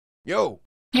Yo!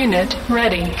 Unit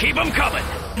ready. Keep 'em coming!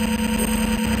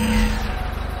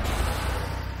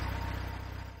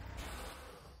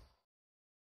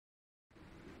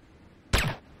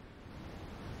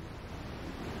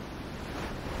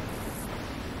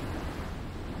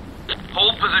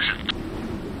 Hold position.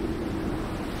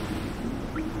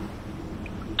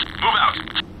 Move out.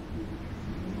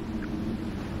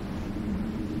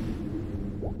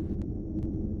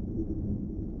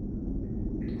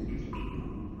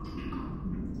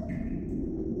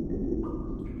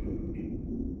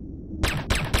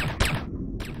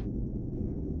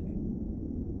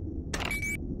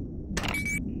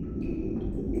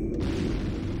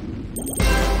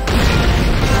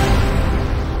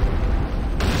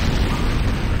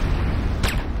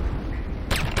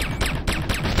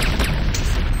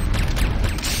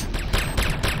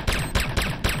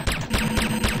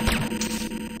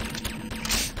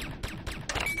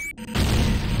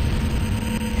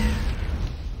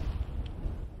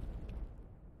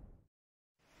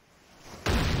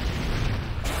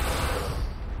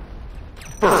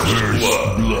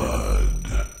 First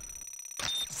blood.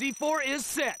 C4 is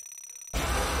set.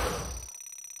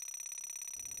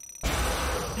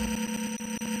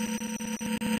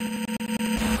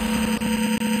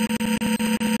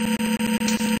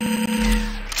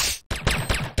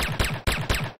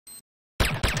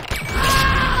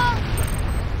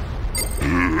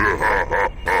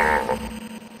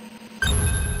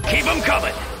 Keep 'em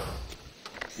coming.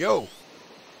 Yo!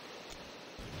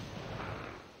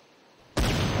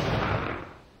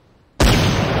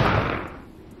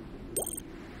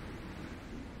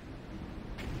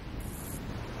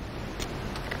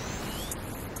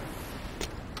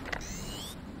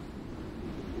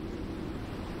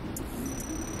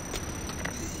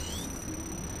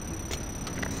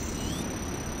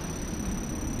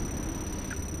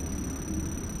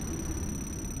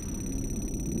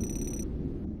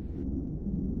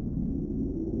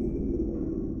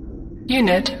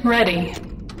 Unit ready.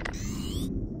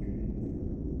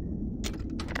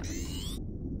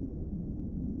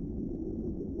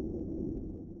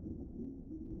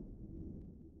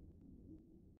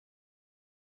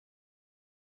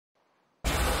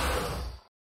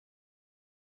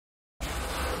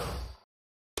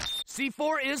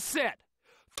 C4 is set.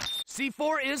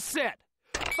 C4 is set.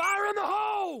 Fire in the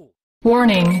hole!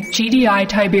 Warning, GDI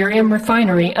Tiberium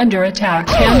Refinery under attack.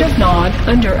 Hand of Nod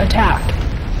under attack.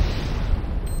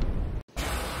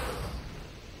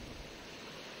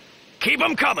 Keep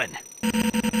 'em coming.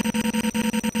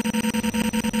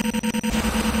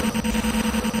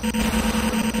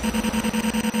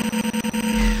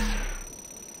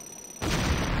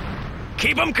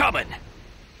 Keep 'em coming.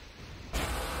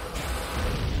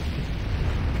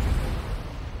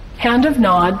 Hand of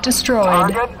Nod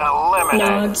destroyed. Target eliminated.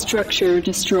 Nod structure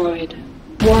destroyed.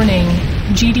 Warning,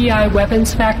 GDI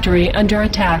Weapons Factory under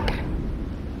attack.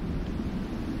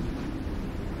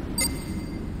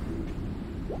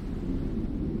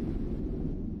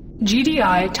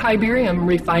 GDI Tiberium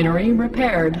Refinery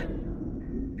repaired.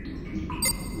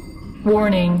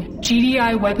 Warning,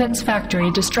 GDI Weapons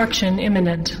Factory destruction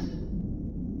imminent.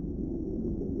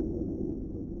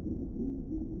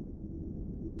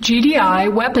 GDI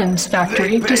Weapons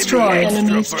Factory destroyed.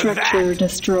 Enemy structure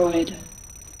destroyed.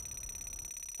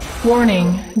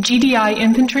 Warning, GDI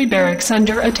Infantry Barracks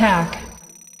under attack.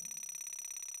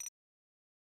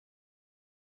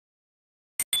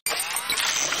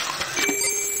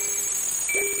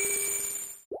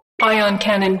 Ion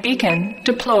cannon beacon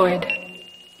deployed.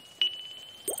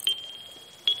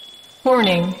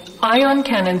 Warning, ion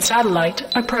cannon satellite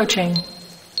approaching.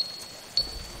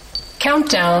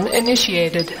 Countdown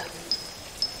initiated.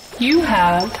 You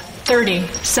have 30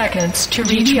 seconds to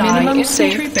reach minimum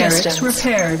safe distance.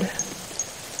 Repaired.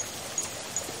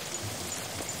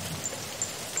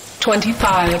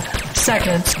 25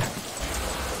 seconds.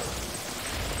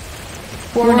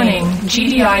 Warning,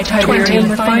 GDI Tiberium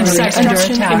Refinery under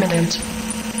attack. Imminent.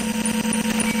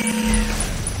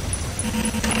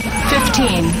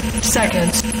 15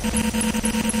 seconds.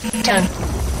 10,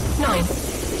 9,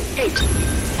 8,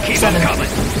 Keep 7, 'em coming.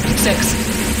 6,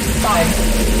 5,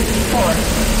 4.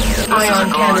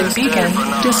 Ion cannon beacon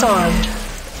disarmed.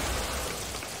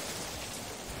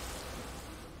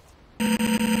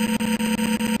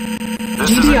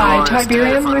 GDI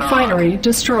Tiberium Refinery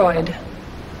destroyed.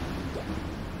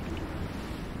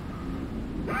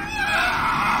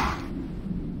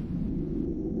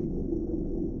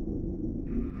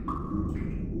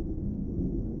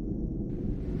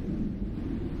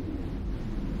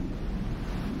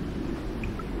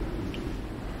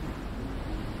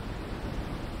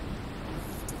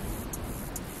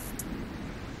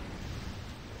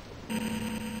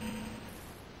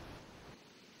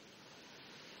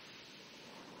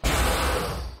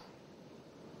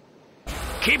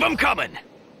 Keep them coming.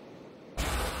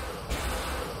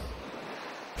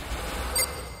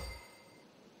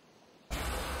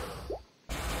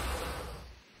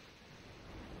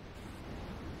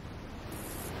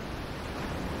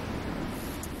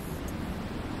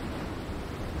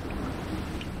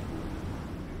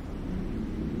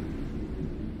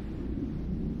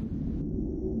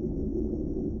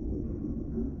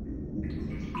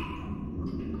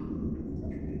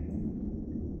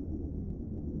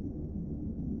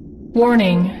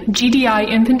 Warning, GDI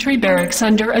infantry barracks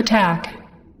under attack.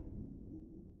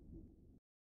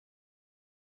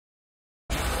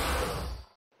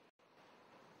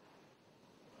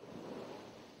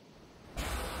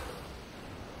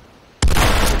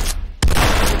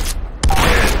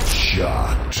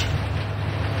 Shot.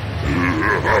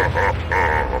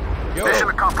 Yo. Mission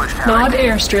accomplished, Harry. Nod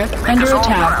airstrip Make under us all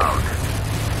attack. proud.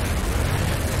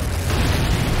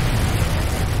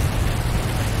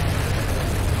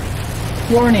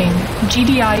 Warning,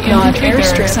 GDI infantry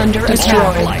barracks under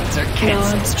attack. Flights are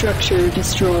canceled. Nod structure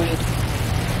destroyed.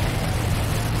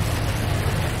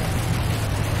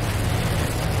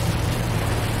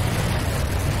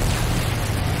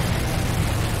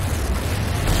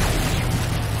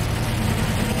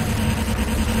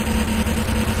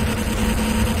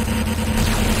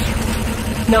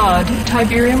 Nod,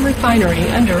 Tiberium refinery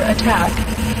under attack.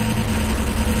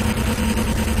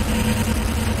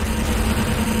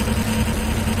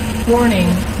 Warning,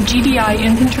 GDI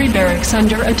infantry barracks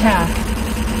under attack.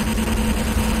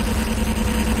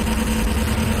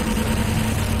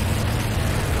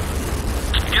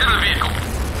 Get in the vehicle.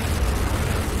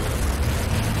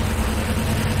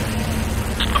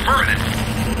 Affirmative.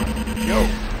 Yo.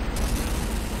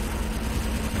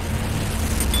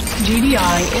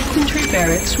 GDI infantry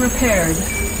barracks repaired.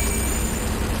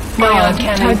 Nod,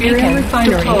 Tiberium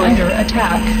refinery under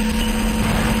attack.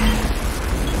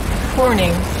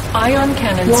 Warning, ion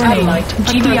cannon satellite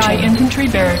GDI infantry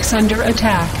barracks under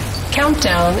attack.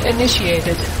 Countdown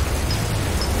initiated.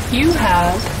 You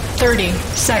have 30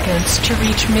 seconds to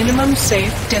reach minimum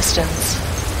safe distance.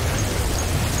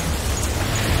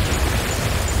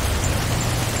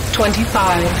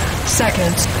 25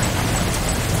 seconds.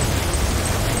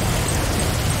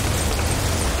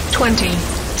 20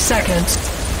 seconds.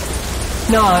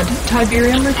 Nod,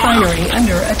 Tiberium refinery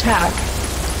under attack.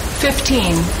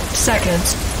 15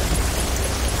 seconds.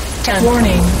 10.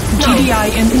 Warning, GDI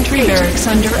infantry barracks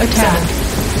under attack.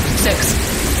 6,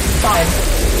 5,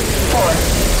 4,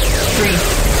 3,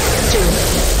 2,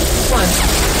 1,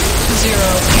 0.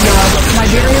 Nod,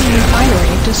 Tiberium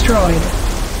refinery destroyed.